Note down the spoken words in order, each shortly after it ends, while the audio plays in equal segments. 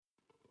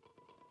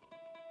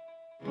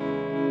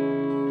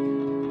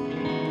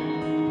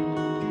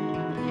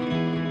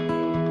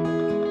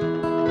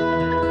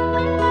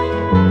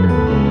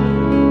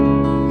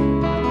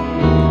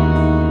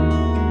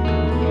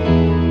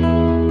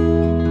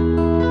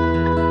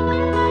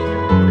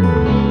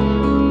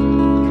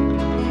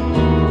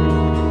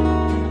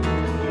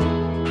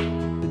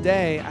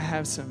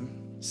have some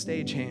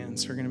stage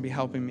hands who are going to be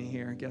helping me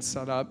here get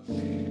set up.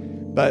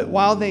 But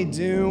while they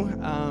do,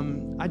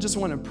 I just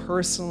want to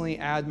personally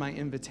add my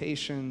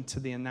invitation to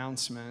the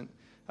announcement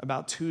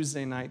about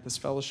Tuesday night, this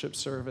fellowship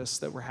service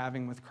that we're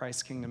having with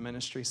Christ Kingdom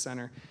Ministry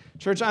Center.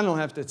 Church, I don't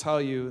have to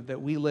tell you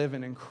that we live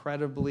in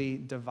incredibly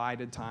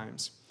divided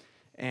times.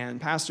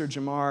 And Pastor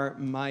Jamar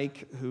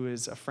Mike, who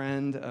is a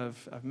friend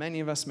of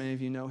many of us, many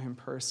of you know him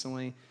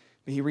personally,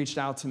 he reached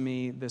out to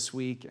me this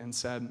week and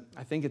said,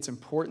 I think it's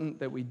important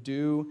that we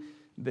do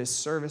this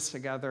service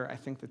together. I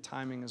think the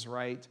timing is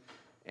right,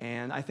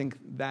 and I think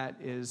that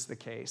is the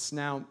case.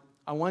 Now,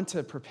 I want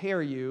to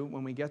prepare you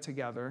when we get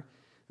together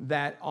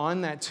that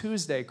on that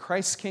Tuesday,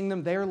 Christ's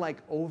Kingdom, they're like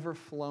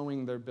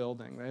overflowing their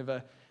building.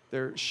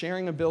 They're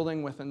sharing a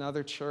building with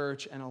another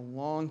church, and a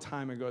long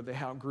time ago they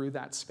outgrew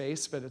that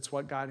space, but it's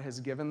what God has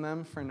given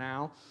them for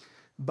now.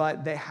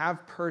 But they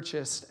have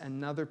purchased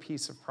another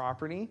piece of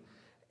property,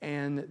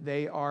 and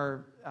they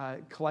are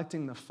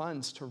collecting the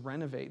funds to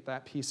renovate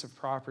that piece of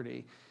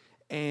property.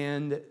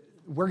 And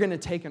we're going to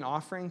take an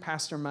offering.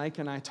 Pastor Mike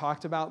and I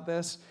talked about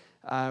this.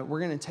 We're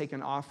going to take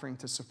an offering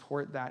to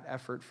support that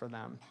effort for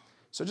them.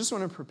 So just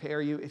want to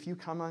prepare you. If you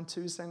come on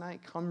Tuesday night,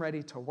 come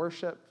ready to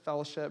worship,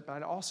 fellowship, but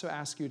I'd also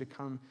ask you to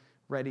come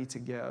ready to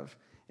give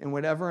in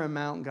whatever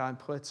amount God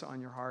puts on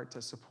your heart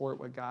to support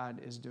what God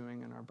is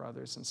doing in our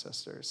brothers and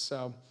sisters.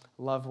 So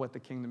love what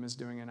the kingdom is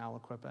doing in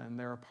Aliquippa, and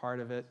they're a part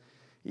of it,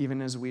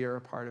 even as we are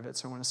a part of it.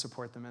 So I want to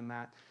support them in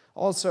that.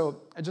 Also,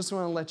 I just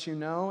want to let you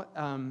know,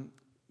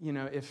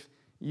 if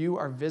you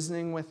are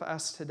visiting with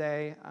us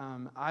today,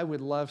 I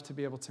would love to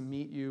be able to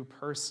meet you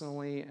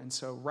personally. And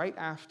so right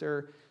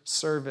after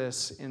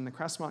service in the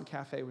Crestmont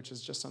Cafe, which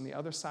is just on the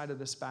other side of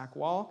this back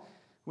wall,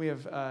 we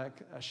have a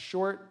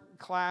short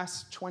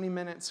class, 20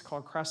 minutes,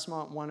 called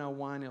Crestmont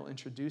 101. It'll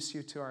introduce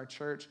you to our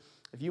church.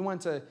 If you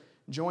want to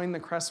join the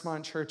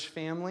Crestmont Church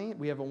family,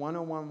 we have a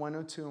 101,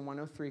 102, and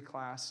 103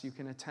 class. You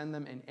can attend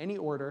them in any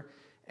order,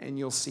 and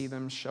you'll see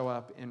them show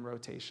up in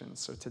rotation.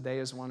 So today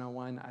is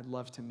 101. I'd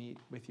love to meet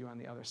with you on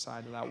the other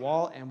side of that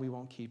wall, and we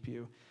won't keep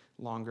you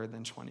longer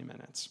than 20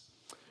 minutes.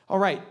 All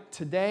right,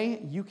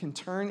 today you can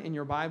turn in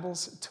your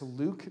Bibles to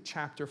Luke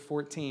chapter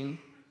 14,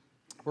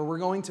 where we're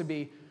going to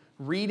be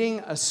reading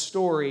a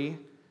story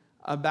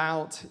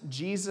about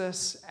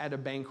Jesus at a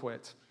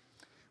banquet.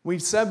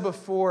 We've said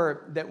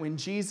before that when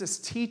Jesus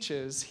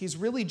teaches, he's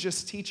really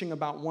just teaching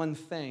about one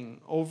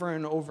thing over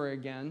and over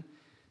again.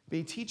 But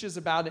he teaches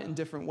about it in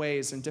different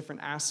ways and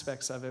different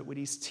aspects of it. What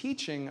he's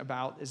teaching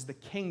about is the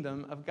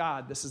kingdom of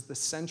God. This is the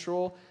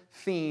central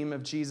theme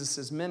of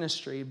Jesus'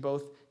 ministry,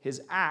 both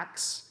his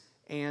acts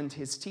and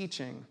his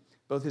teaching.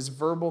 Both his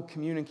verbal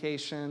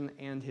communication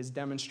and his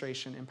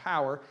demonstration in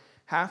power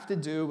have to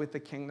do with the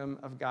kingdom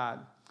of God.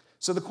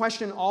 So the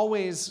question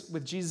always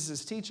with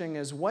Jesus' teaching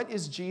is, what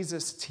is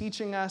Jesus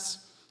teaching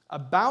us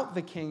about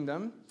the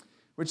kingdom?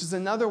 Which is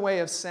another way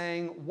of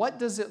saying, what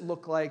does it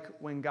look like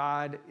when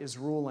God is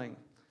ruling?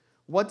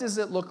 What does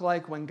it look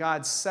like when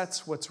God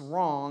sets what's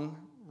wrong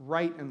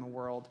right in the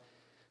world?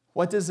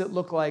 What does it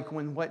look like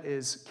when what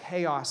is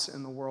chaos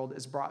in the world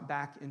is brought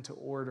back into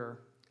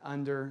order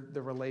under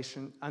the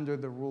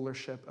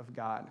rulership of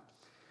God?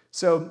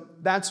 So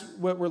that's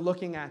what we're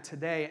looking at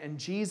today. And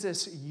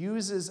Jesus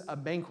uses a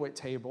banquet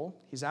table.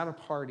 He's at a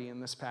party in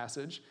this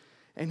passage.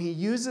 And he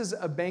uses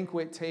a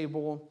banquet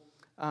table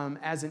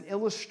as an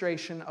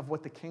illustration of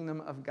what the kingdom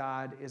of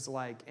God is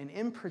like. And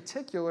in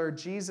particular,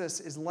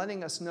 Jesus is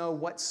letting us know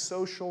what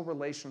social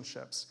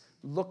relationships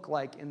look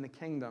like in the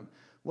kingdom,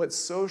 what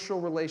social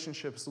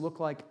relationships look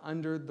like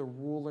under the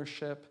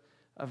rulership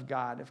of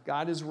God. If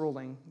God is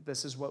ruling,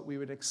 this is what we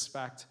would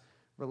expect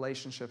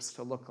relationships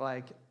to look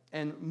like.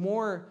 And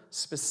more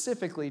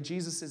specifically,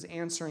 Jesus is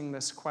answering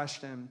this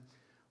question,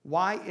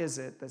 why is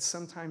it that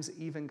sometimes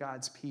even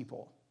God's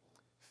people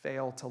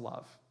fail to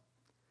love?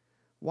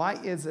 Why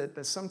is it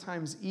that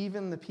sometimes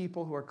even the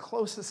people who are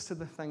closest to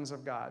the things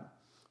of God,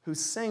 who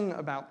sing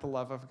about the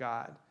love of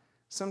God,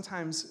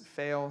 sometimes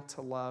fail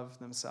to love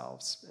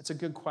themselves? It's a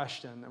good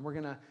question, and we're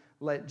going to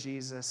let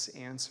Jesus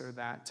answer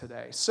that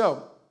today.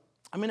 So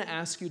I'm going to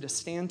ask you to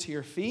stand to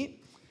your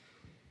feet,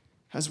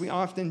 as we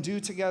often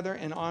do together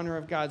in honor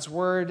of God's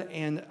word,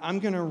 and I'm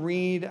going to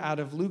read out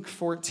of Luke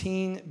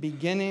 14,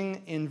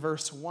 beginning in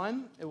verse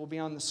 1. It will be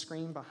on the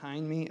screen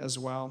behind me as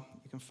well.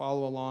 You can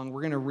follow along.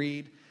 We're going to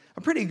read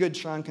a pretty good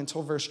chunk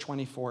until verse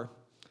 24.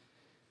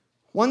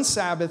 One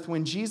Sabbath,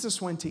 when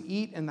Jesus went to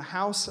eat in the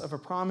house of a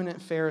prominent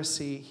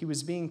Pharisee, he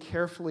was being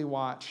carefully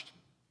watched.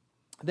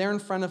 There in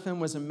front of him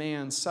was a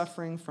man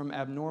suffering from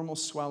abnormal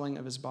swelling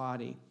of his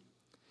body.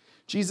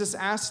 Jesus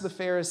asked the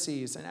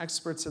Pharisees and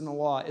experts in the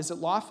law, is it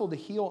lawful to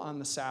heal on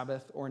the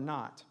Sabbath or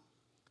not?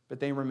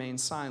 But they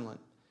remained silent.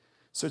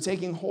 So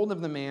taking hold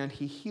of the man,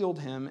 he healed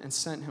him and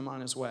sent him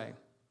on his way.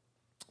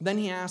 Then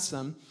he asked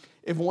them,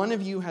 if one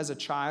of you has a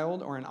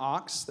child or an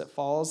ox that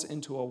falls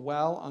into a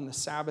well on the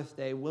Sabbath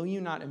day, will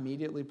you not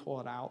immediately pull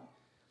it out?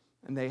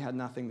 And they had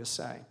nothing to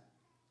say.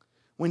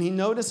 When he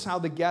noticed how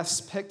the guests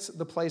picked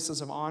the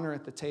places of honor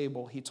at the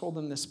table, he told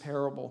them this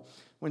parable.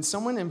 When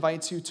someone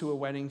invites you to a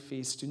wedding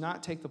feast, do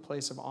not take the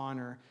place of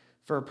honor,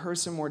 for a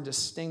person more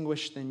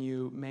distinguished than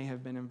you may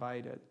have been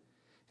invited.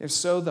 If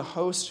so, the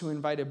host who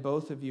invited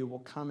both of you will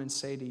come and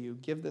say to you,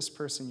 give this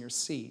person your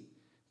seat.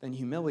 Then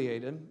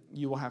humiliated,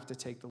 you will have to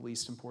take the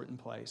least important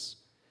place.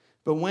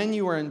 But when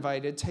you are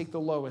invited, take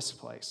the lowest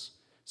place,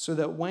 so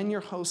that when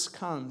your host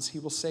comes, he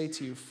will say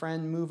to you,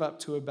 friend, move up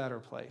to a better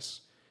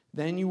place.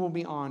 Then you will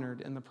be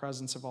honored in the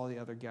presence of all the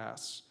other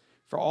guests.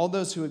 For all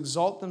those who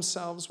exalt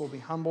themselves will be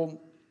humbled,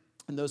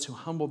 and those who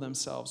humble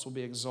themselves will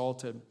be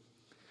exalted.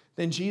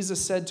 Then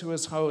Jesus said to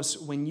his hosts,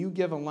 when you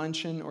give a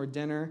luncheon or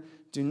dinner,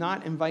 do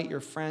not invite your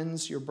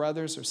friends, your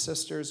brothers or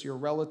sisters, your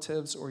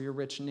relatives, or your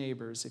rich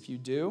neighbors. If you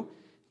do,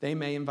 they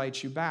may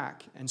invite you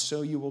back, and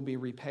so you will be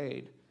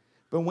repaid.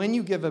 But when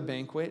you give a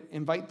banquet,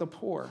 invite the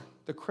poor,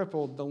 the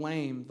crippled, the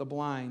lame, the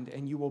blind,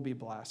 and you will be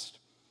blessed.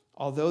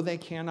 Although they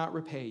cannot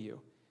repay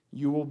you,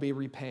 you will be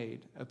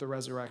repaid at the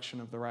resurrection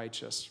of the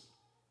righteous.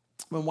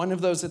 When one of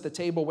those at the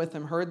table with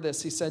him heard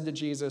this, he said to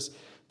Jesus,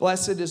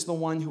 blessed is the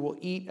one who will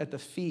eat at the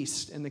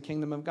feast in the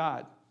kingdom of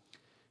God.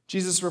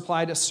 Jesus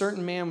replied, a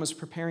certain man was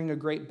preparing a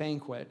great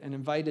banquet and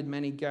invited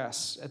many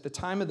guests. At the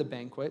time of the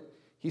banquet,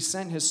 he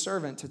sent his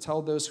servant to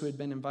tell those who had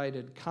been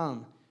invited,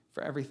 come,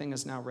 for everything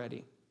is now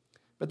ready.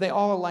 But they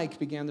all alike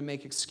began to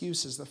make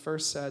excuses. The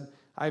first said,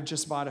 I've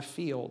just bought a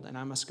field and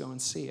I must go and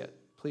see it.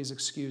 Please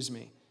excuse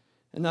me.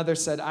 Another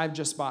said, I've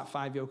just bought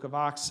 5 yoke of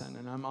oxen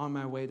and I'm on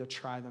my way to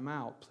try them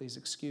out. Please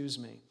excuse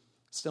me.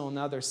 Still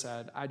another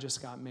said, I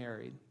just got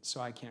married,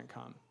 so I can't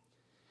come.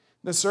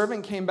 The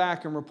servant came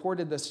back and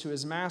reported this to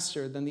his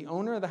master. Then the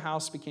owner of the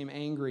house became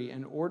angry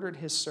and ordered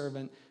his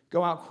servant,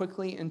 go out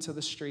quickly into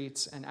the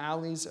streets and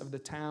alleys of the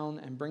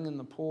town and bring in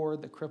the poor,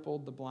 the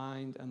crippled, the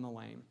blind, and the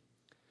lame.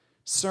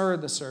 Sir,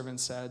 the servant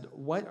said,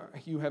 what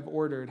you have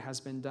ordered has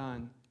been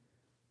done,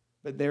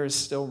 but there is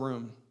still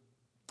room.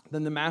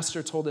 Then the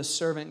master told his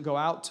servant, go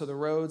out to the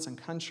roads and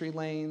country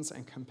lanes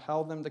and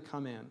compel them to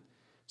come in,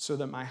 so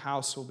that my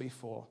house will be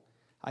full.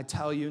 I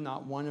tell you,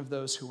 not one of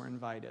those who were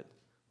invited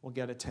will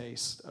get a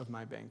taste of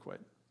my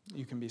banquet.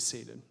 You can be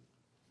seated.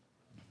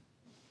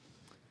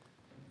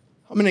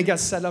 I'm going to get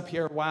set up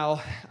here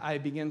while I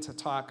begin to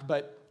talk,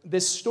 but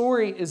this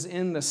story is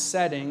in the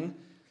setting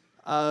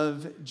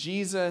of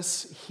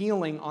Jesus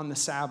healing on the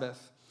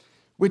Sabbath,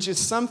 which is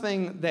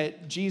something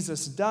that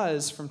Jesus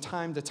does from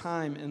time to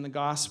time in the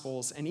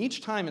Gospels, and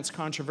each time it's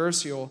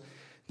controversial.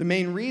 The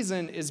main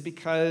reason is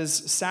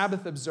because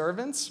Sabbath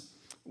observance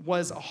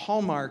was a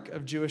hallmark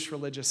of Jewish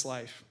religious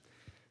life.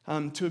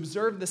 To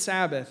observe the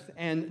Sabbath,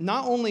 and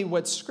not only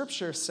what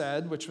Scripture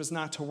said, which was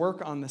not to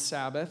work on the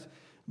Sabbath,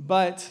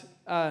 but,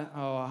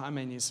 I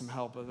may need some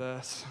help with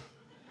this.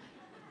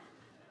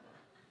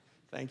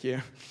 Thank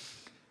you.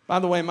 By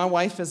the way, my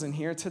wife isn't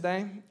here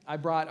today. I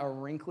brought a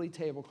wrinkly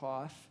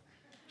tablecloth.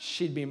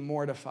 She'd be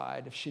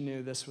mortified if she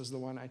knew this was the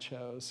one I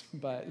chose,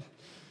 but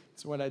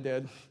it's what I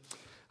did.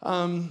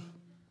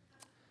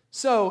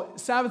 So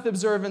Sabbath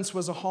observance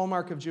was a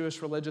hallmark of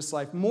Jewish religious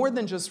life. More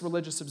than just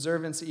religious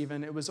observance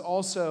even, it was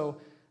also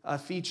a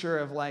feature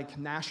of like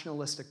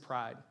nationalistic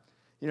pride.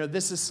 You know,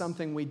 this is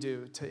something we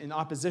do in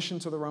opposition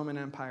to the Roman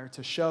Empire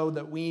to show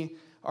that we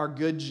are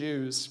good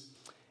Jews.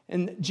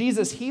 And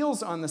Jesus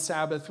heals on the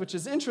Sabbath, which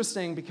is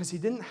interesting because he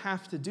didn't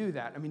have to do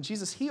that. I mean,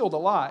 Jesus healed a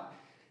lot,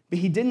 but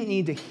he didn't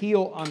need to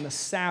heal on the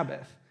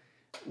Sabbath,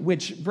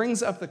 which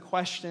brings up the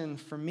question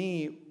for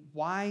me,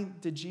 why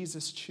did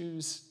Jesus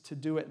choose to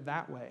do it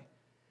that way?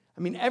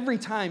 I mean, every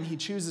time he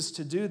chooses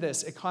to do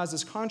this, it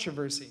causes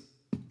controversy.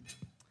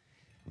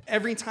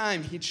 Every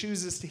time he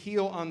chooses to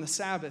heal on the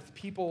Sabbath,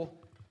 people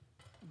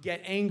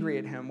get angry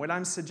at him. What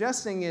I'm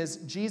suggesting is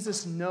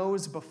Jesus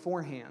knows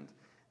beforehand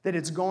that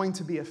it's going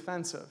to be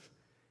offensive,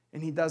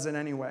 and he does it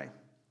anyway.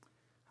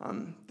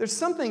 There's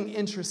something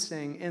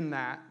interesting in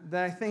that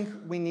I think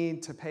we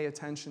need to pay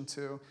attention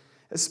to,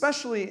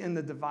 especially in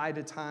the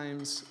divided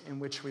times in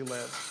which we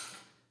live.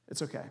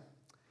 It's okay.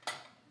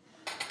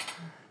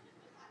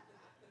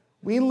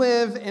 We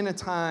live in a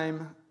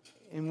time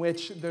in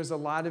which there's a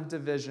lot of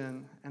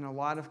division and a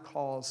lot of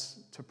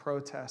calls to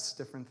protest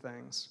different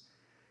things.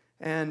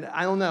 And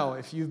I don't know,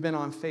 if you've been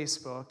on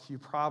Facebook, you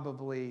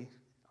probably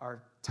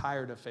are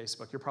tired of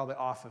Facebook. You're probably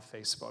off of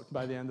Facebook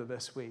by the end of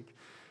this week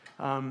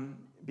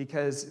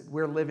because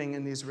we're living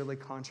in these really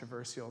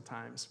controversial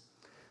times.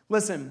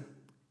 Listen,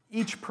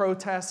 each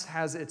protest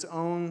has its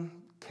own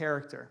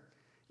character.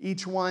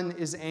 Each one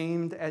is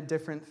aimed at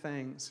different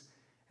things,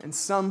 and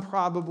some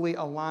probably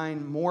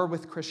align more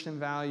with Christian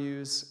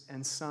values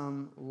and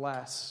some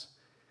less.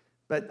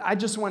 But I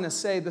just want to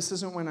say, this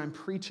isn't what I'm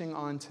preaching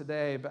on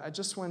today, but I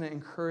just want to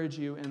encourage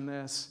you in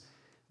this,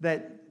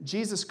 that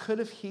Jesus could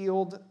have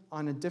healed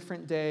on a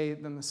different day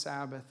than the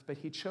Sabbath, but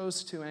he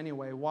chose to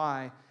anyway.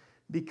 Why?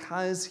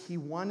 Because he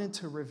wanted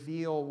to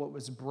reveal what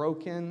was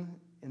broken,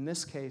 in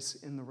this case,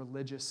 in the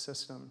religious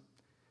system.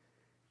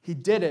 He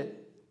did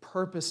it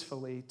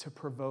purposefully to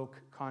provoke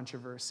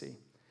controversy.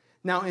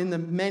 Now, in the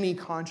many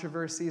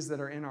controversies that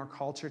are in our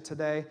culture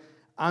today,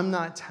 I'm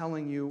not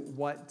telling you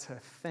what to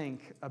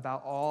think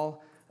about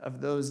all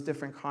of those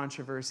different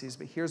controversies,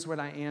 but here's what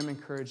I am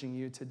encouraging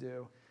you to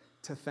do,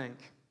 to think.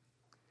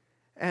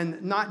 And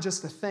not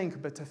just to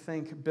think, but to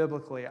think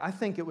biblically. I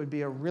think it would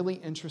be a really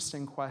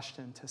interesting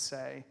question to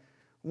say,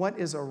 what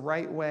is a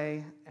right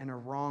way and a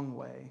wrong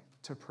way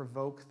to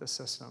provoke the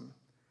system,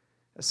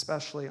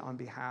 especially on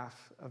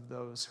behalf of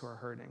those who are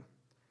hurting?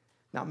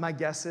 Now, my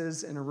guess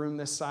is in a room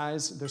this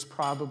size, there's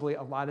probably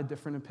a lot of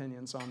different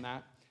opinions on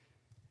that,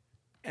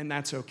 and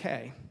that's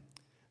okay.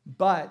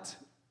 But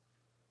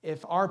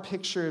if our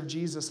picture of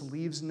Jesus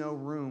leaves no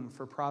room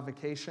for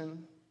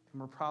provocation, then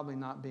we're probably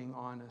not being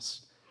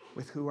honest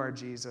with who our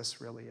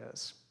Jesus really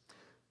is.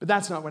 But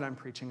that's not what I'm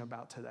preaching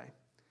about today.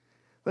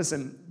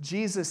 Listen,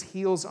 Jesus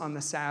heals on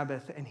the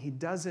Sabbath, and he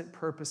does it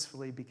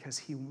purposefully because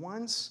he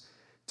wants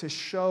to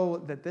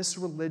show that this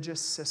religious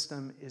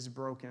system is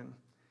broken.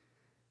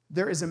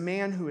 There is a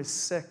man who is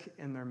sick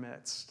in their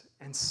midst,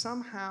 and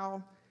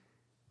somehow,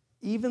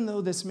 even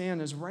though this man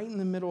is right in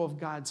the middle of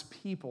God's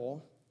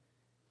people,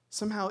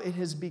 somehow it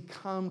has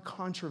become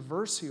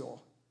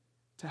controversial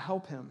to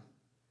help him,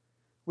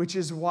 which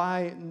is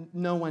why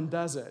no one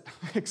does it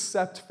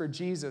except for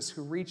Jesus,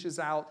 who reaches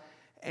out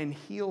and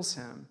heals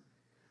him.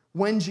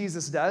 When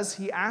Jesus does,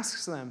 he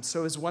asks them,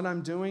 so is what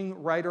I'm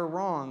doing right or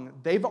wrong?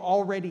 They've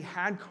already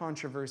had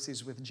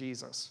controversies with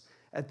Jesus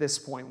at this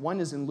point. One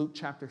is in Luke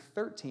chapter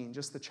 13,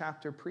 just the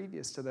chapter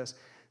previous to this.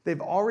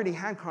 They've already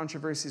had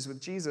controversies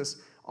with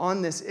Jesus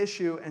on this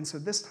issue, and so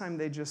this time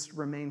they just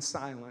remain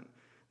silent.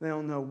 They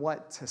don't know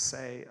what to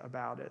say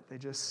about it. They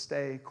just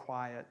stay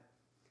quiet.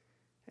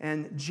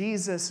 And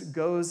Jesus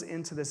goes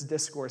into this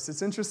discourse.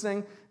 It's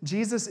interesting.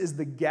 Jesus is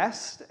the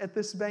guest at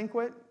this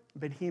banquet,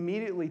 but he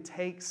immediately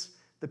takes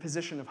the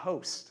position of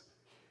host.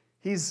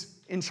 He's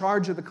in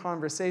charge of the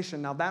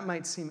conversation. Now, that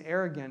might seem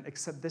arrogant,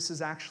 except this is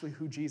actually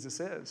who Jesus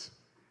is.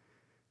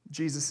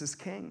 Jesus is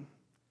king.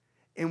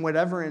 In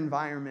whatever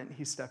environment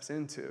he steps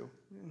into,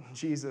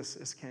 Jesus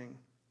is king.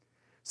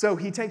 So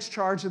he takes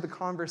charge of the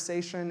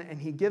conversation, and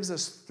he gives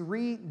us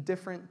 3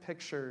 different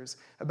pictures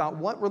about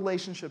what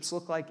relationships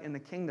look like in the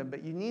kingdom.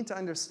 But you need to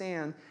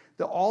understand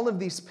that all of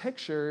these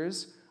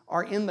pictures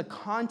are in the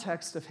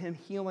context of him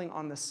healing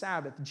on the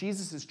Sabbath.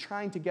 Jesus is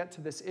trying to get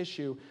to this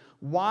issue.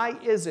 Why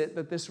is it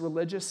that this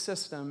religious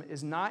system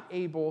is not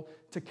able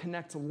to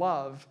connect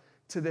love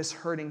to this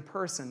hurting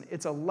person?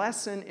 It's a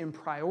lesson in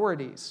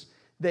priorities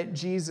that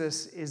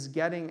Jesus is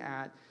getting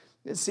at.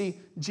 See,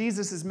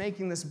 Jesus is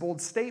making this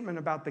bold statement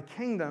about the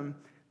kingdom,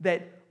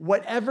 that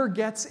whatever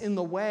gets in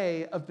the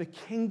way of the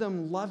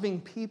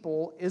kingdom-loving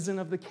people isn't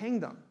of the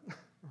kingdom,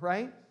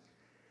 right?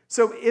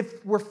 So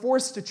if we're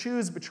forced to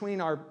choose between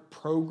our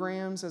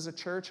programs as a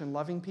church and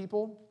loving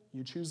people,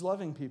 you choose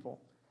loving people.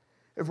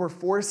 If we're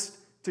forced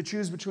to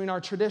choose between our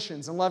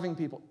traditions and loving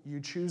people, you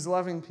choose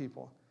loving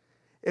people.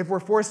 If we're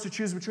forced to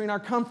choose between our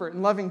comfort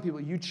and loving people,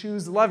 you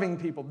choose loving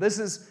people. This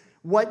is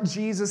what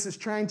Jesus is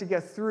trying to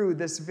get through,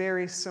 this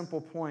very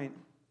simple point.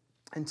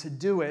 And to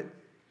do it,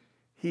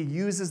 he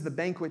uses the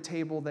banquet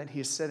table that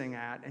he's sitting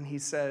at, and he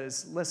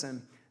says,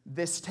 listen,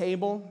 this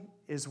table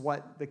is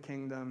what the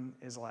kingdom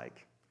is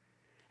like.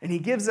 And he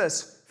gives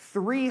us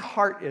 3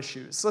 heart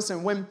issues.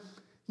 Listen, when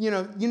you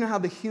know how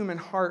the human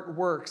heart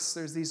works.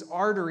 There's these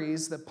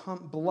arteries that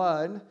pump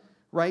blood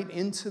right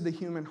into the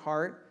human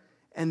heart,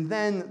 and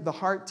then the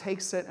heart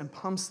takes it and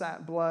pumps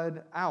that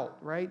blood out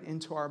right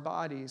into our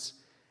bodies.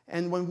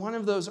 And when one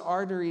of those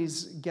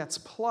arteries gets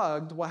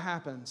plugged, what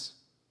happens?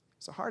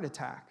 It's a heart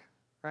attack,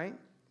 right?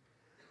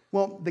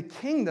 Well, the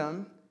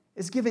kingdom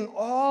is giving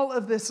all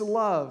of this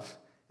love.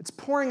 It's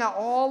pouring out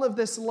all of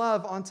this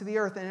love onto the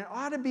earth, and it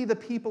ought to be the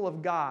people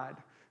of God,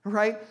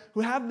 right, who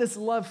have this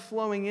love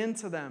flowing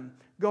into them,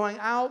 going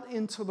out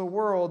into the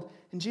world.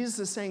 And Jesus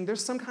is saying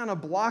there's some kind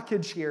of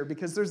blockage here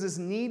because there's this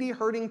needy,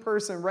 hurting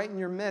person right in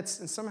your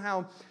midst, and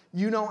somehow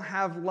you don't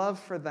have love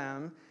for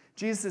them.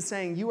 Jesus is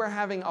saying you are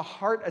having a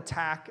heart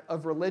attack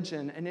of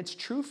religion. And it's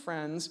true,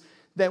 friends,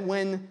 that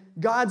when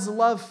God's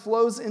love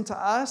flows into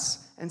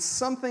us and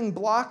something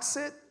blocks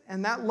it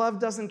and that love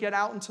doesn't get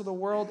out into the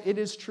world, it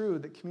is true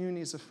that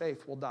communities of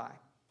faith will die.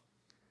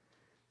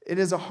 It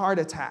is a heart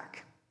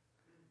attack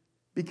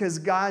because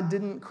God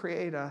didn't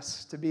create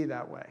us to be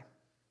that way.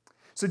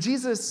 So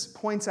Jesus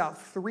points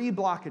out 3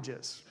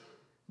 blockages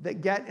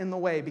that get in the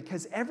way,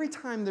 because every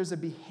time there's a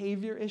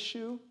behavior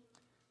issue,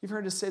 you've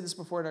heard us say this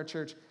before at our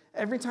church,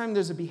 every time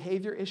there's a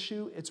behavior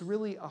issue, it's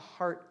really a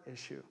heart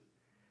issue.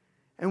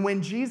 And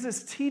when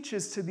Jesus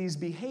teaches to these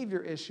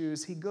behavior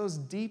issues, he goes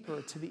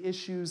deeper to the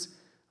issues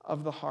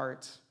of the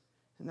heart.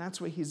 And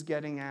that's what he's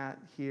getting at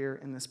here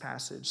in this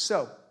passage.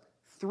 So,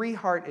 3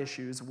 heart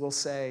issues, we'll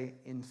say,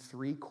 in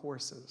 3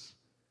 courses.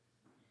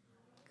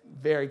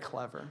 Very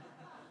clever.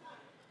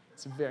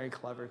 It's very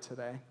clever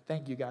today.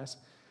 Thank you, guys.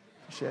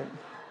 Appreciate it.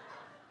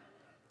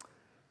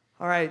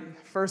 All right,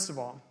 first of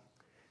all,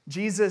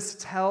 Jesus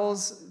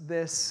tells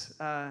this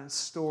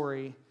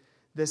story,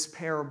 this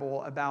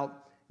parable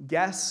about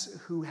guests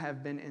who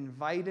have been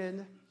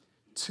invited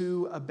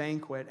to a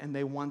banquet and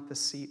they want the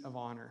seat of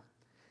honor.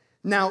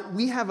 Now,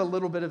 we have a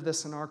little bit of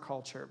this in our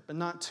culture, but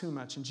not too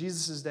much. In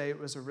Jesus' day, it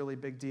was a really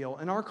big deal.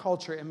 In our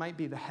culture, it might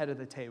be the head of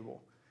the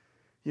table,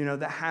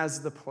 that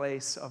has the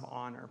place of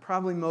honor.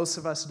 Probably most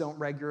of us don't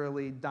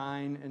regularly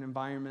dine in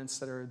environments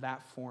that are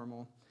that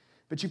formal,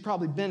 but you've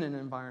probably been in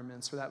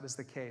environments where that was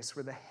the case,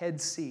 where the head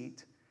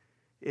seat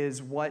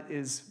is what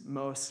is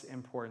most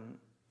important.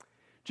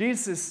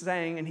 Jesus is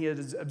saying, and he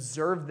has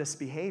observed this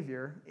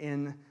behavior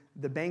in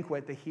the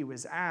banquet that he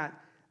was at,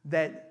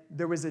 that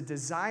there was a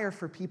desire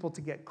for people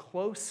to get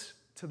close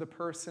to the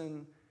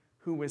person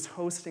who was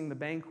hosting the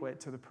banquet,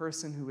 to the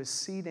person who was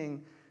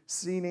sitting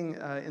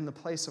in the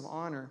place of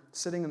honor,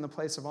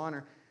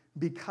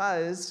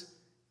 because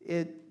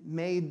it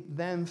made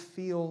them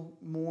feel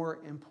more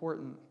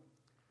important.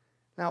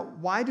 Now,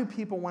 why do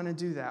people want to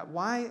do that?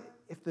 Why,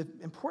 if the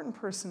important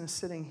person is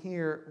sitting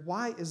here,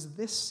 why is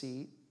this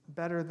seat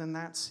better than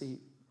that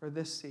seat or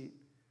this seat?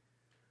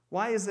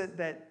 Why is it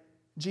that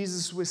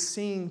Jesus was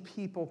seeing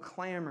people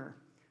clamor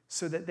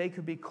so that they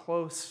could be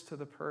close to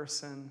the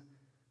person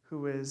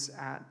who is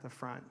at the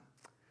front?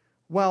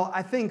 Well,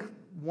 I think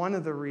one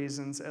of the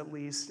reasons, at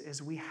least,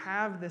 is we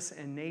have this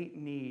innate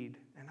need,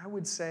 and I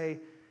would say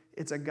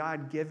it's a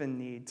God-given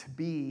need, to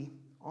be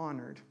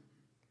honored,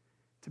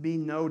 to be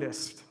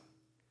noticed,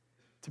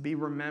 to be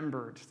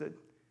remembered, that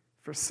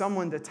for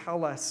someone to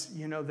tell us,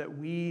 that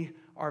we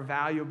are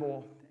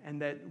valuable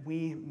and that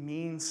we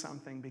mean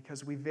something,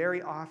 because we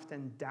very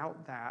often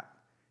doubt that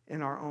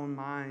in our own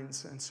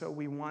minds, and so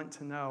we want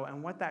to know.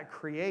 And what that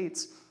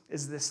creates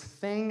is this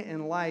thing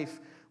in life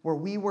where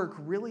we work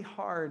really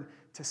hard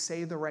to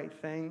say the right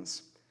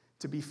things,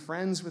 to be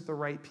friends with the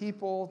right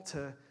people,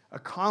 to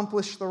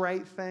accomplish the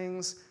right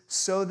things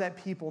so that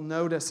people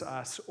notice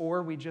us,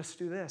 or we just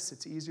do this.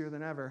 It's easier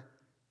than ever.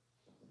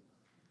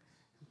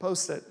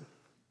 Post it,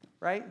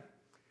 right?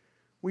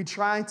 We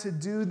try to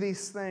do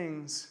these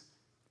things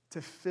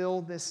to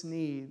fill this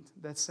need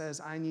that says,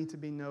 I need to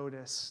be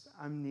noticed,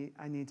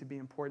 I need to be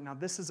important. Now,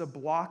 this is a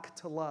block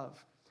to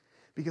love,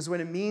 because what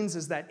it means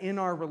is that in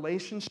our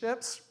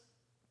relationships,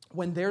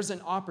 when there's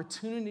an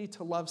opportunity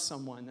to love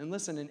someone, and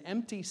listen, an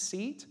empty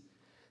seat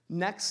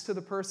next to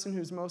the person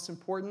who's most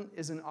important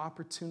is an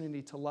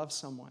opportunity to love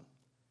someone.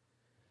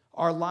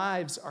 Our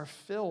lives are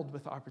filled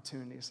with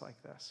opportunities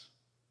like this,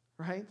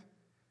 right?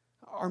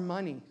 Our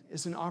money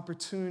is an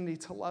opportunity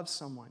to love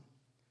someone.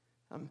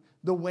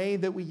 The way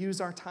that we use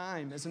our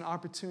time is an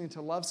opportunity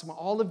to love someone.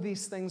 All of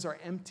these things are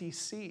empty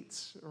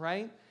seats,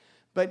 right?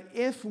 But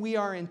if we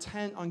are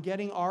intent on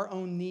getting our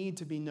own need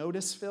to be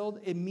notice-filled,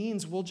 it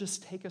means we'll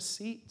just take a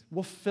seat.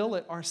 We'll fill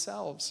it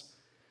ourselves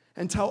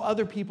and tell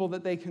other people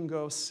that they can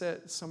go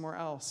sit somewhere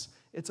else.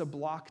 It's a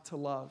block to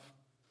love.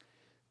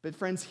 But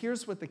friends,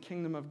 here's what the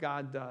kingdom of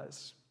God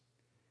does.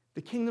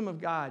 The kingdom of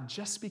God,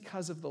 just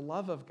because of the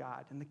love of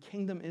God, and the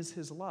kingdom is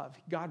his love.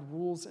 God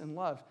rules in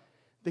love.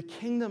 The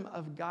kingdom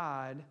of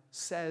God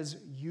says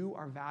you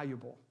are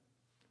valuable.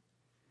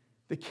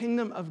 The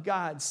kingdom of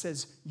God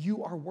says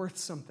you are worth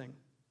something.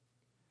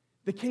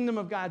 The kingdom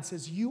of God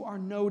says you are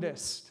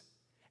noticed,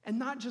 and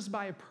not just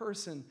by a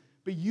person,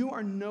 but you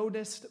are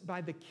noticed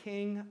by the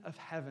King of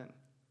heaven.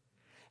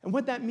 And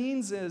what that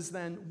means is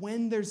then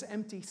when there's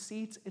empty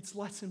seats, it's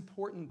less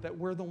important that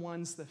we're the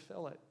ones that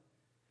fill it.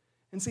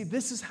 And see,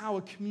 this is how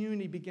a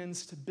community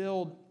begins to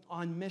build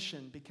on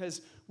mission,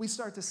 because we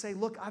start to say,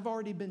 look, I've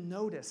already been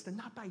noticed, and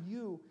not by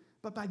you,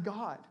 but by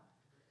God.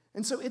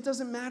 And so it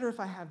doesn't matter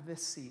if I have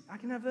this seat. I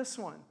can have this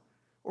one,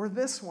 or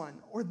this one,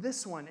 or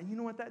this one. And you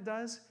know what that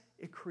does?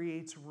 It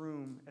creates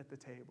room at the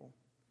table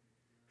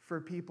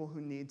for people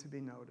who need to be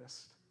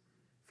noticed,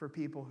 for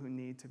people who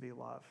need to be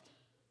loved.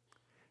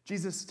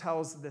 Jesus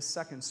tells this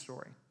second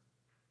story.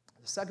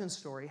 The second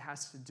story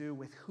has to do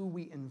with who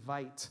we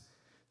invite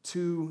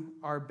to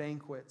our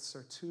banquets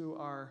or to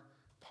our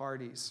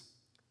parties.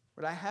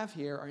 What I have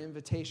here are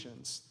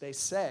invitations. They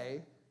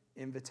say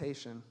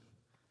invitation,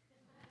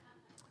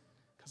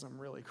 because I'm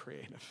really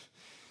creative.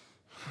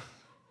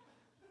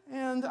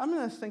 And I'm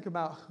going to think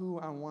about who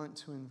I want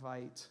to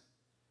invite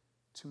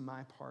to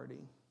my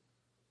party.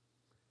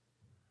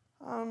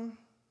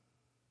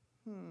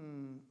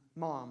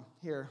 Mom,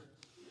 here.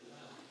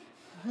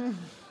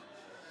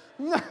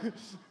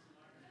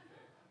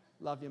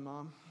 Love you,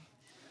 Mom.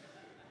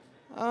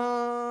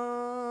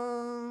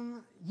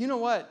 You know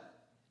what?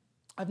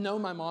 I've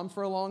known my mom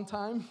for a long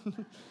time.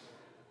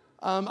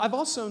 I've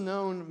also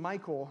known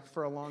Michael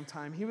for a long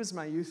time. He was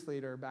my youth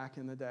leader back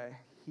in the day.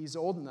 He's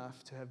old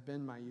enough to have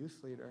been my youth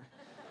leader.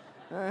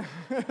 There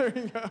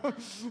you go.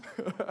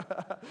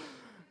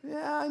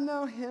 Yeah, I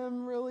know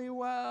him really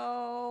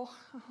well.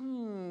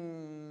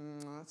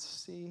 Let's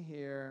see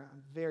here.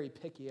 I'm very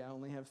picky. I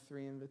only have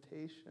 3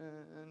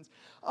 invitations.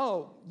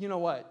 Oh, you know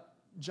what?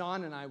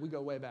 John and I, we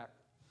go way back.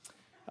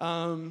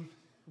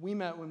 We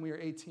met when we were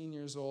 18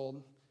 years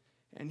old,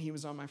 and he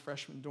was on my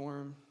freshman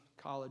dorm,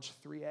 college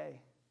 3A.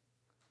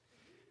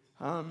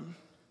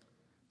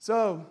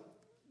 So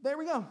there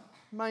we go.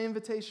 My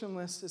invitation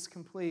list is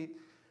complete.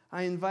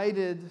 I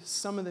invited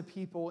some of the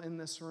people in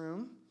this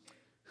room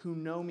who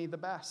know me the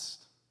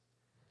best.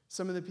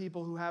 Some of the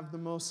people who have the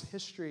most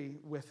history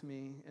with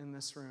me in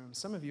this room.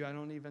 Some of you I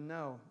don't even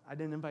know. I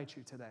didn't invite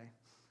you today.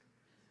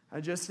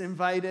 I just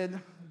invited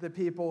the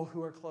people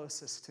who are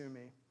closest to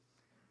me.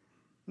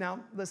 Now,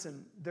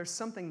 listen, there's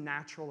something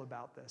natural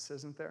about this,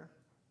 isn't there?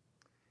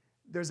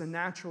 There's a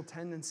natural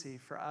tendency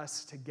for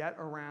us to get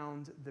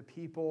around the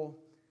people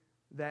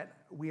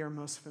that we are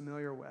most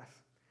familiar with.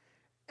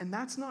 And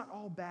that's not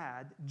all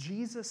bad.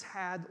 Jesus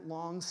had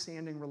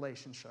long-standing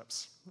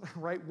relationships,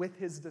 right, with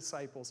his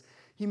disciples.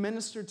 He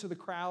ministered to the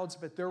crowds,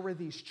 but there were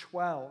these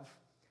 12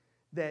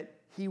 that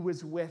he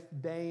was with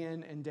day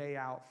in and day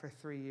out for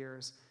 3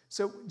 years.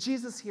 So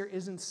Jesus here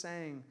isn't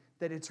saying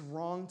that it's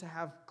wrong to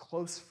have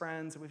close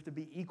friends, that we have to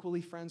be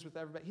equally friends with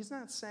everybody. He's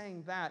not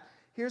saying that.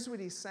 Here's what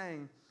he's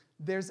saying.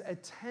 There's a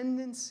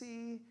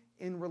tendency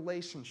in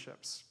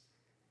relationships,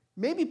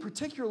 maybe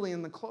particularly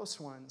in the close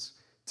ones,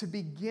 to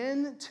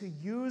begin to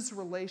use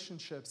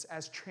relationships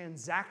as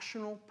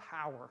transactional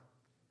power.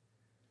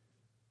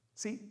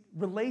 See,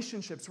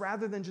 relationships,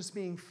 rather than just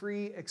being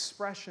free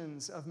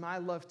expressions of my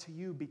love to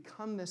you,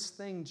 become this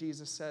thing,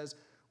 Jesus says,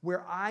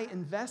 where I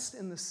invest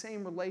in the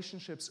same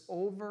relationships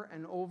over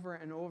and over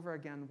and over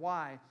again.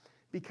 Why?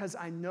 Because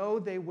I know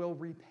they will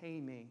repay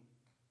me.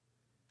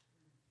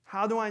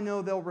 How do I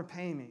know they'll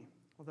repay me?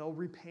 Well, they'll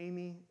repay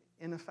me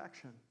in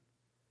affection.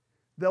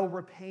 They'll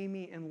repay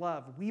me in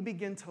love. We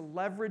begin to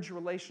leverage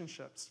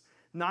relationships,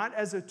 not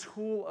as a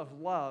tool of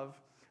love,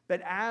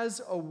 but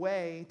as a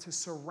way to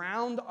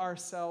surround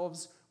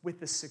ourselves with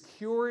the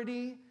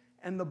security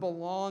and the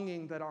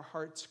belonging that our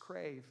hearts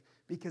crave,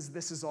 because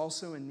this is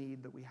also a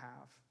need that we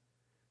have,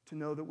 to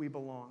know that we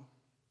belong,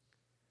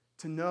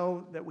 to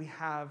know that we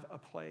have a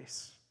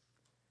place.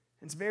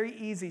 It's very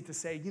easy to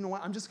say, you know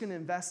what, I'm just going to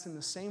invest in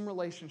the same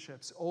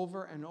relationships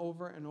over and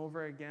over and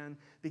over again,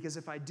 because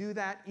if I do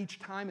that, each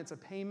time it's a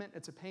payment,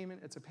 it's a payment,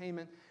 it's a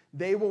payment.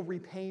 They will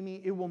repay me.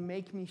 It will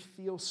make me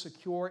feel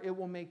secure. It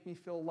will make me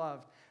feel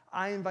loved.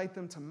 I invite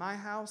them to my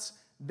house.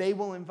 They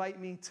will invite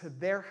me to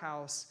their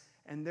house.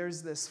 And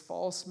there's this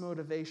false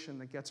motivation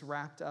that gets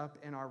wrapped up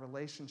in our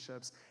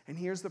relationships. And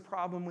here's the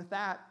problem with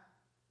that.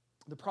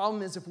 The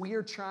problem is if we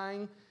are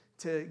trying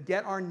to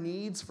get our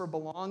needs for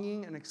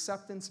belonging and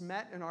acceptance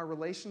met in our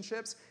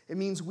relationships, it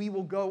means we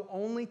will go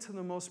only to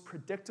the most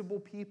predictable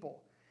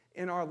people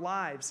in our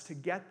lives to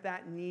get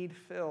that need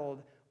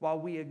filled, while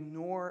we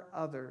ignore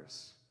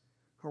others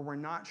who we're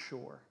not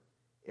sure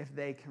if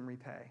they can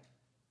repay.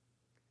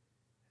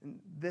 And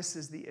this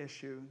is the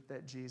issue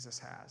that Jesus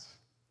has.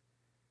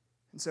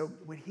 And so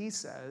what he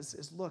says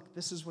is, look,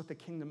 this is what the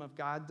kingdom of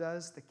God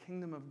does. The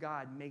kingdom of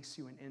God makes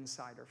you an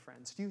insider,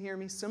 friends. Do you hear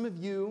me? Some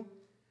of you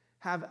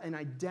have an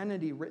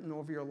identity written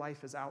over your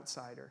life as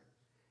outsider.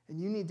 And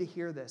you need to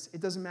hear this. It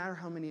doesn't matter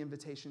how many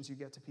invitations you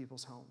get to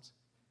people's homes.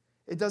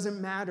 It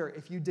doesn't matter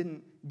if you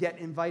didn't get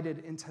invited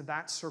into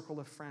that circle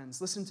of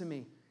friends. Listen to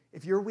me.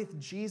 If you're with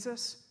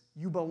Jesus,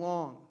 you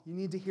belong. You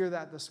need to hear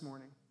that this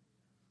morning.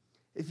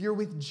 If you're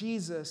with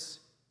Jesus,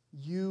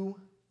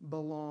 you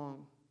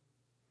belong.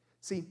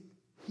 See,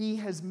 he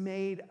has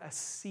made a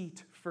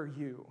seat for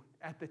you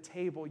at the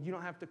table. You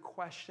don't have to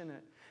question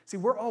it. See,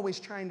 we're always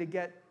trying to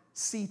get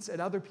seats at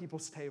other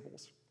people's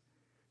tables.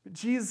 But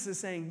Jesus is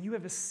saying, you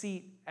have a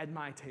seat at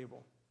my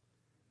table.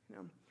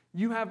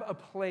 You have a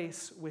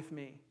place with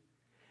me.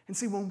 And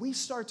see, when we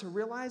start to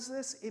realize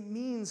this, it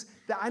means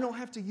that I don't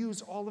have to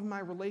use all of my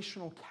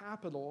relational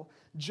capital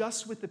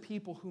just with the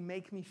people who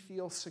make me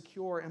feel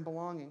secure and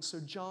belonging. So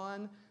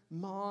John,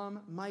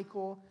 Mom,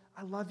 Michael,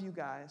 I love you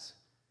guys,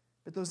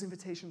 but those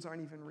invitations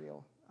aren't even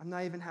real. I'm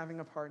not even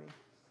having a party.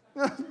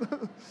 All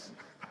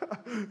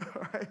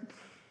right?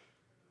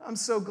 I'm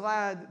so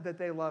glad that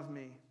they love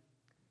me.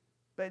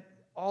 But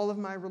all of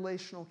my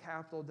relational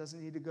capital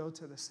doesn't need to go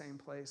to the same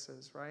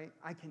places, right?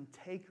 I can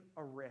take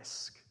a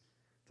risk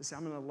to say,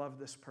 I'm going to love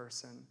this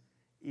person,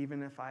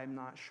 even if I'm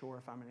not sure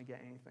if I'm going to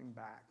get anything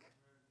back.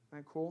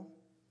 Isn't that cool?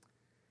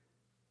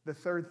 The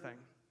third thing,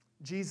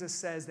 Jesus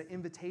says that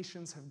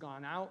invitations have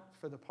gone out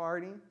for the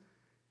party.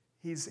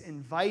 He's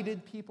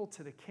invited people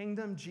to the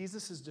kingdom.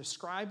 Jesus is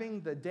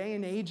describing the day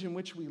and age in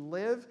which we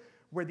live,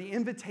 where the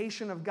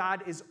invitation of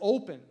God is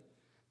open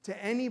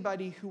to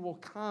anybody who will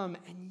come.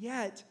 And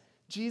yet,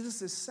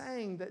 Jesus is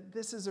saying that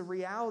this is a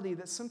reality,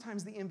 that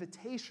sometimes the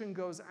invitation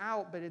goes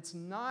out, but it's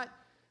not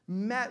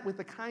met with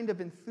the kind of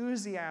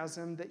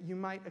enthusiasm that you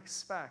might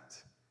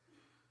expect.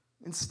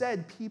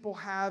 Instead, people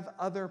have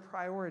other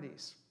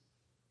priorities.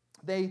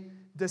 They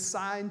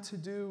decide to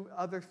do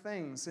other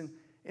things. And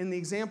in the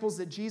examples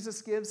that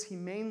Jesus gives, he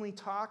mainly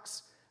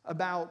talks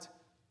about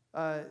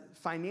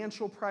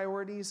financial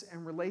priorities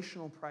and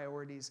relational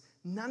priorities.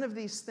 None of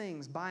these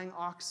things, buying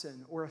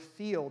oxen or a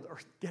field or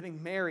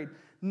getting married,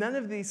 none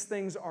of these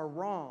things are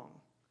wrong.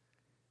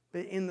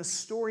 But in the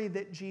story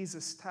that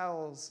Jesus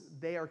tells,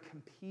 they are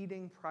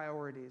competing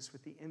priorities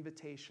with the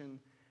invitation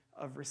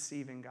of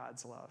receiving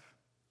God's love.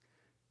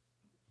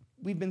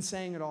 We've been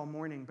saying it all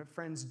morning, but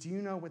friends, do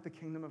you know what the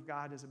kingdom of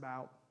God is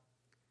about?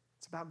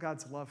 It's about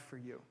God's love for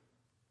you.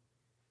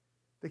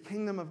 The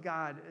kingdom of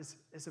God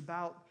is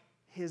about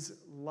his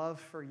love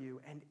for you.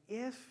 And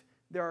if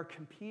there are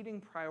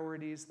competing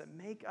priorities that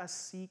make us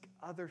seek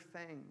other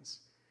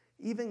things,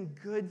 even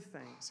good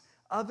things,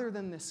 other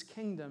than this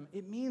kingdom,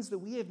 it means that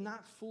we have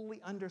not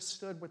fully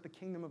understood what the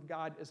kingdom of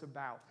God is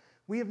about.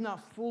 We have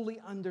not fully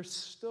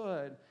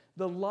understood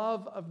the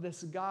love of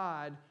this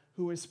God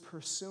who is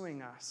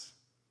pursuing us.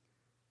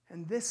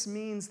 And this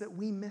means that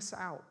we miss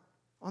out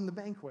on the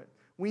banquet.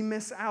 We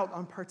miss out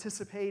on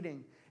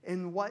participating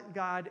in what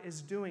God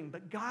is doing.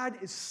 But God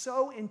is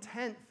so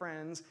intent,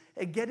 friends,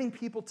 at getting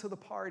people to the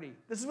party.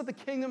 This is what the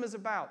kingdom is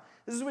about.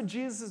 This is what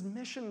Jesus'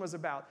 mission was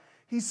about.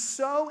 He's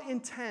so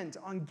intent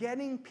on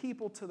getting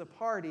people to the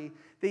party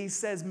that he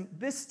says,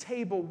 this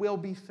table will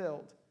be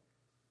filled.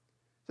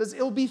 He says,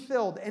 it'll be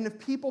filled. And if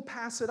people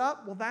pass it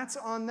up, well, that's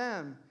on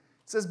them.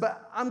 He says,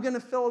 but I'm going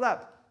to fill it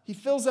up. He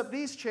fills up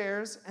these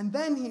chairs, and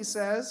then he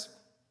says,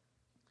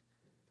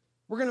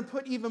 we're going to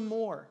put even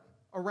more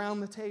around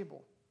the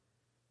table.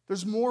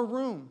 There's more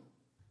room.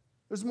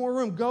 There's more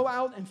room. Go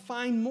out and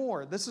find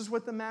more. This is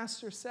what the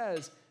master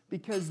says,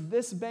 because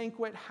this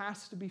banquet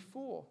has to be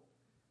full.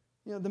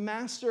 You know, the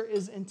master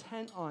is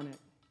intent on it.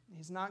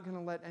 He's not going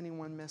to let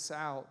anyone miss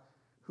out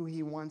who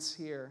he wants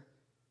here,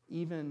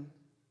 even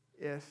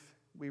if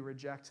we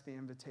reject the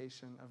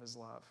invitation of his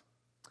love.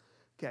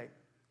 Okay,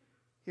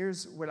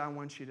 here's what I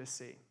want you to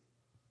see.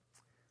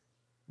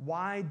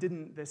 Why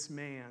didn't this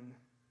man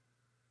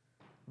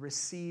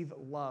receive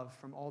love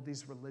from all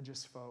these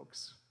religious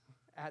folks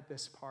at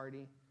this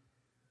party?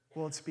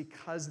 Well, it's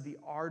because the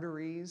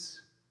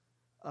arteries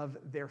of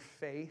their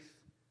faith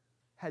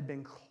had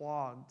been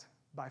clogged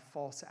by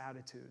false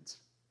attitudes.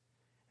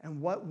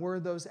 And what were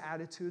those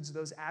attitudes?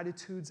 Those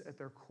attitudes at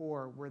their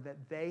core were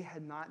that they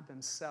had not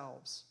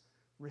themselves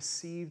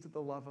received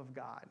the love of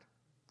God,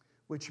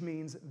 which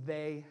means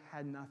they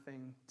had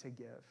nothing to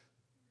give.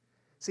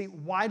 See,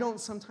 why don't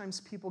sometimes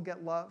people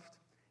get loved,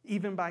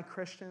 even by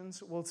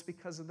Christians? Well, it's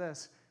because of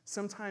this.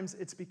 Sometimes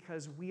it's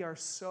because we are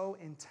so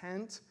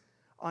intent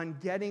on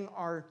getting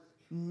our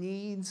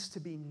needs to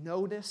be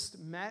noticed,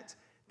 met,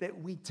 that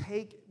we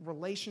take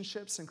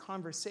relationships and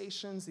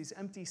conversations, these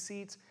empty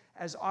seats,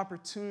 as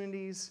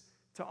opportunities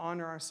to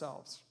honor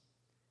ourselves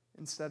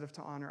instead of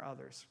to honor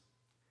others.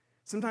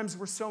 Sometimes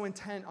we're so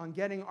intent on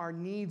getting our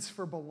needs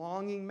for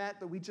belonging met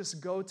that we just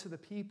go to the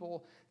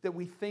people that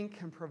we think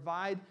can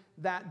provide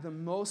that the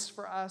most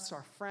for us,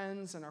 our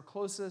friends and our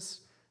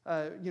closest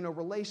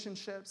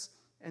relationships,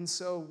 and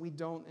so we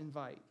don't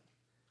invite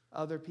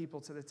other people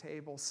to the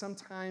table.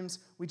 Sometimes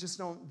we just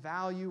don't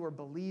value or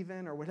believe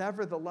in or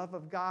whatever the love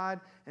of God,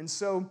 and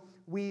so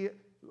we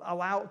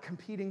allow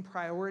competing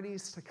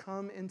priorities to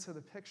come into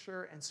the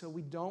picture, and so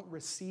we don't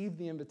receive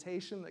the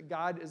invitation that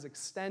God is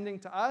extending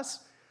to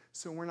us,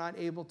 so we're not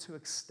able to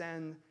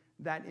extend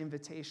that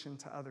invitation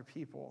to other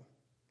people.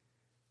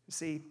 You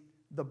see,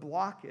 the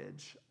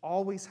blockage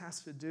always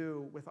has to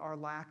do with our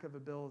lack of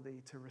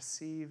ability to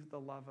receive the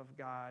love of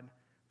God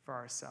for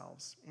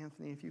ourselves.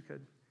 Anthony, if you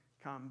could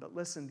come. But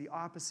listen, the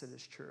opposite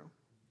is true.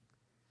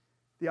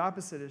 The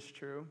opposite is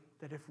true,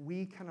 that if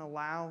we can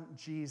allow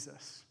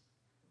Jesus,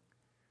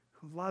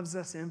 who loves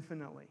us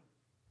infinitely,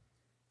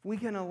 if we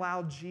can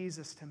allow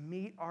Jesus to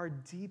meet our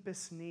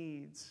deepest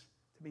needs,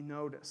 to be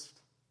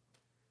noticed,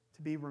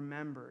 to be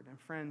remembered, and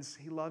friends,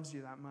 he loves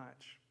you that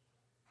much.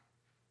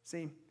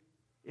 See,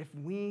 if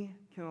we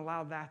can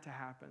allow that to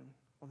happen,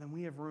 well, then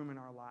we have room in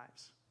our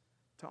lives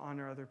to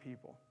honor other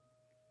people.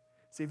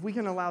 See, if we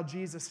can allow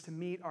Jesus to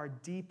meet our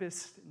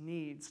deepest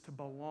needs, to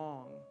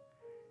belong,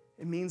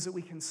 it means that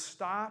we can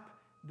stop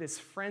this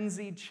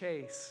frenzied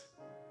chase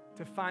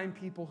to find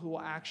people who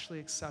will actually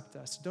accept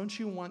us. Don't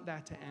you want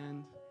that to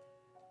end?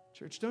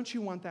 Church, don't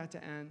you want that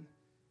to end?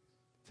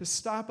 To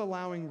stop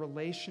allowing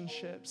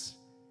relationships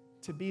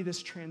to be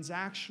this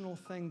transactional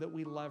thing that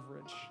we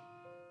leverage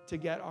to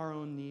get our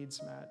own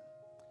needs met.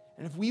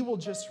 And if we will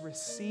just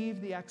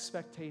receive the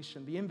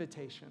expectation, the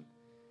invitation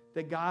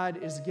that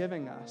God is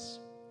giving us,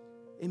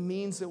 it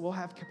means that we'll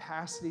have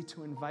capacity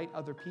to invite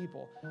other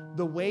people.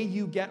 The way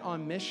you get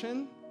on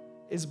mission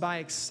is by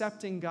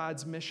accepting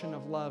God's mission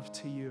of love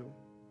to you.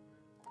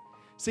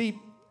 See,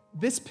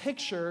 this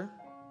picture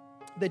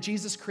that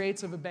Jesus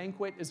creates of a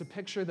banquet is a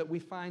picture that we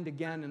find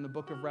again in the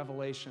book of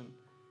Revelation.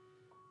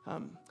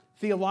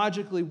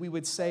 Theologically, we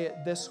would say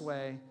it this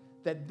way,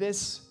 that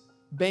this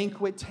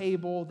banquet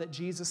table that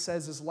Jesus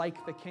says is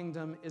like the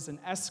kingdom is an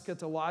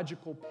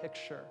eschatological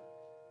picture.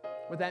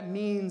 What that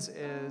means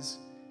is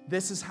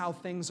this is how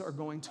things are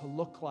going to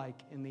look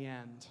like in the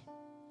end.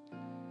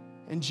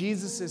 And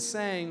Jesus is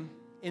saying,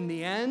 in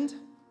the end,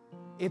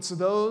 it's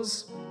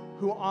those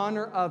who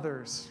honor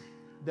others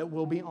that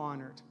will be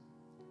honored.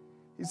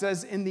 He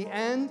says, in the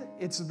end,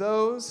 it's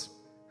those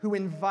who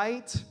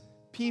invite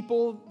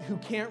people who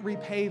can't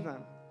repay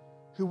them,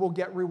 who will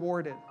get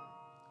rewarded.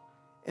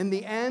 In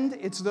the end,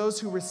 it's those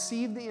who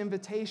receive the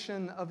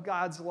invitation of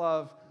God's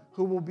love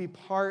who will be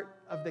part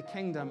of the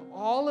kingdom.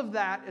 All of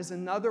that is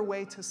another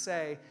way to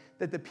say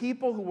that the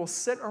people who will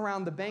sit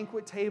around the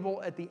banquet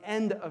table at the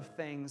end of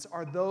things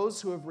are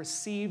those who have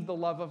received the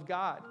love of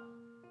God.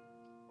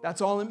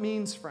 That's all it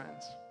means,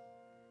 friends.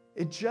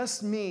 It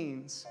just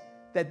means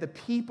that the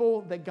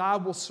people that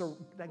God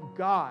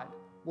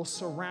will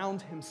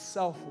surround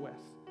himself with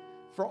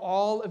for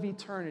all of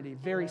eternity.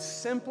 Very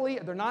simply,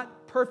 they're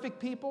not perfect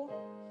people.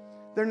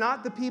 They're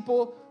not the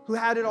people who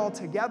had it all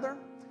together.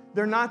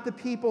 They're not the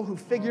people who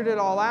figured it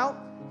all out.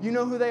 You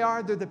know who they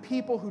are? They're the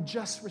people who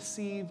just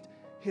received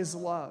his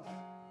love.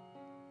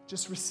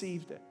 Just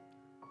received it.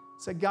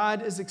 So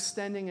God is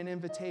extending an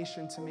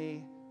invitation to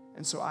me,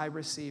 and so I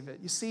receive it.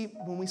 You see,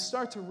 when we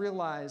start to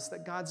realize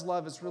that God's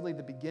love is really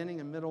the beginning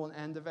and middle and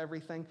end of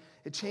everything,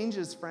 it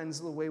changes,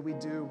 friends, the way we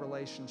do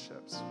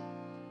relationships.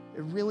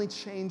 It really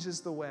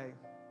changes the way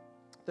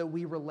that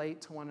we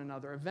relate to one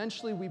another.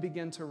 Eventually, we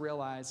begin to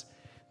realize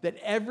that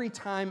every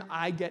time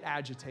I get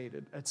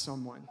agitated at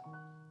someone,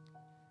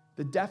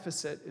 the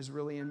deficit is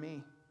really in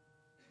me.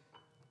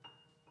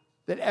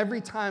 That every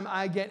time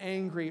I get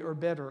angry or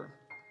bitter,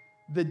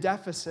 the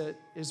deficit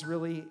is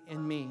really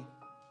in me.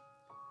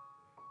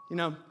 You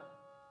know,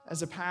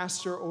 as a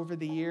pastor over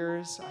the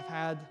years, I've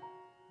had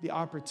the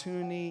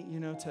opportunity,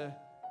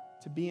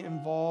 to be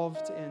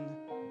involved in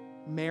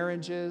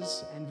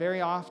marriages, and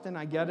very often,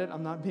 I get it,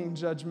 I'm not being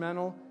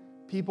judgmental,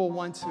 people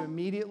want to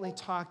immediately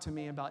talk to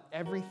me about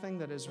everything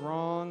that is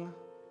wrong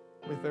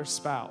with their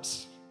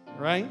spouse,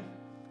 right?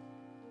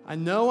 I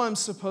know I'm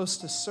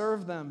supposed to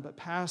serve them, but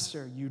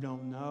Pastor, you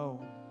don't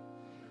know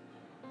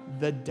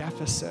the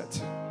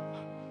deficit,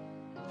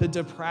 the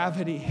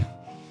depravity,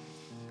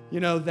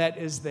 that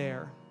is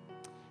there.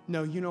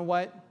 No, you know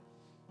what?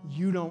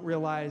 You don't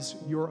realize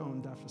your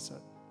own deficit.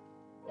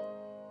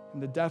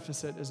 And the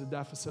deficit is a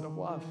deficit of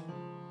love.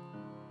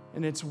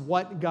 And it's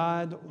what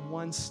God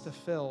wants to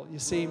fill. You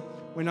see,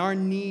 when our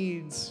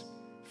needs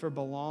for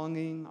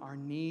belonging, our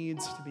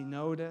needs to be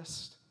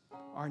noticed,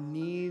 our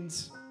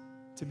needs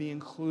to be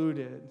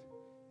included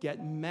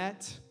get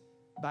met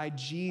by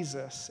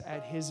Jesus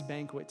at his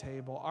banquet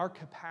table, our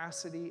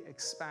capacity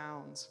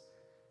expounds,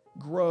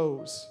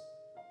 grows,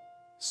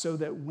 so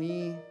that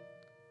we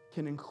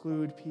can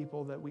include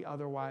people that we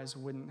otherwise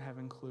wouldn't have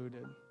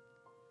included.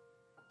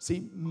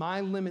 See,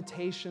 my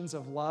limitations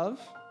of love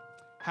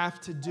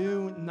have to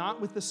do not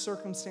with the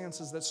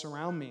circumstances that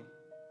surround me.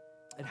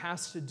 It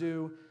has to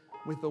do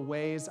with the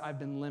ways I've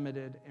been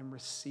limited in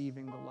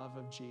receiving the love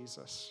of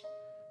Jesus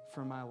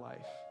for my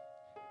life.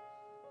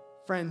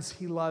 Friends,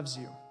 he loves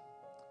you.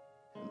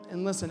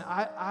 And listen,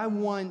 I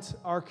want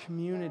our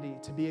community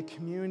to be a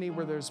community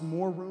where there's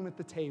more room at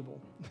the table,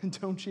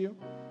 don't you?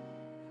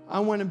 I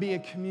want to be a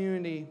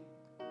community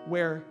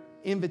where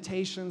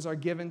invitations are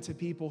given to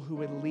people who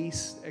would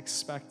least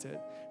expect it.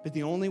 But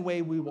the only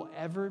way we will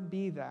ever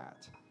be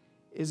that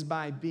is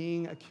by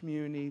being a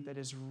community that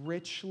is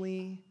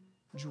richly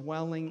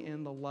dwelling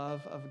in the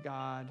love of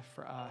God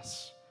for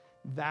us.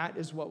 That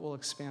is what will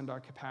expand our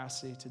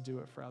capacity to do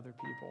it for other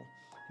people.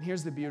 And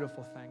here's the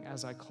beautiful thing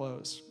as I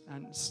close.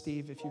 And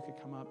Steve, if you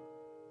could come up.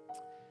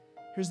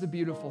 Here's the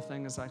beautiful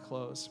thing as I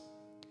close.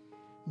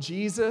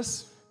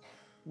 Jesus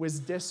was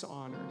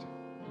dishonored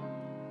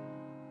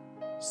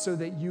so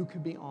that you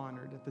could be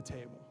honored at the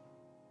table.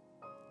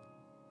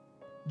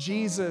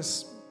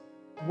 Jesus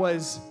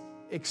was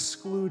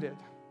excluded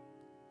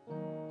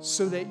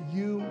so that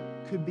you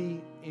could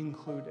be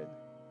included.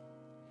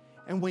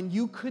 And when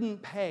you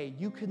couldn't pay,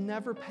 you could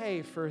never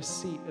pay for a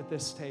seat at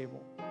this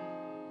table.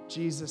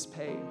 Jesus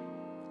paid.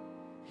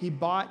 He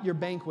bought your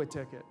banquet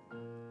ticket,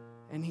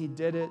 and he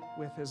did it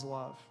with his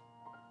love.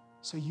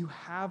 So you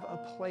have a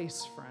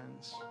place,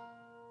 friends.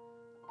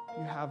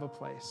 You have a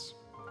place.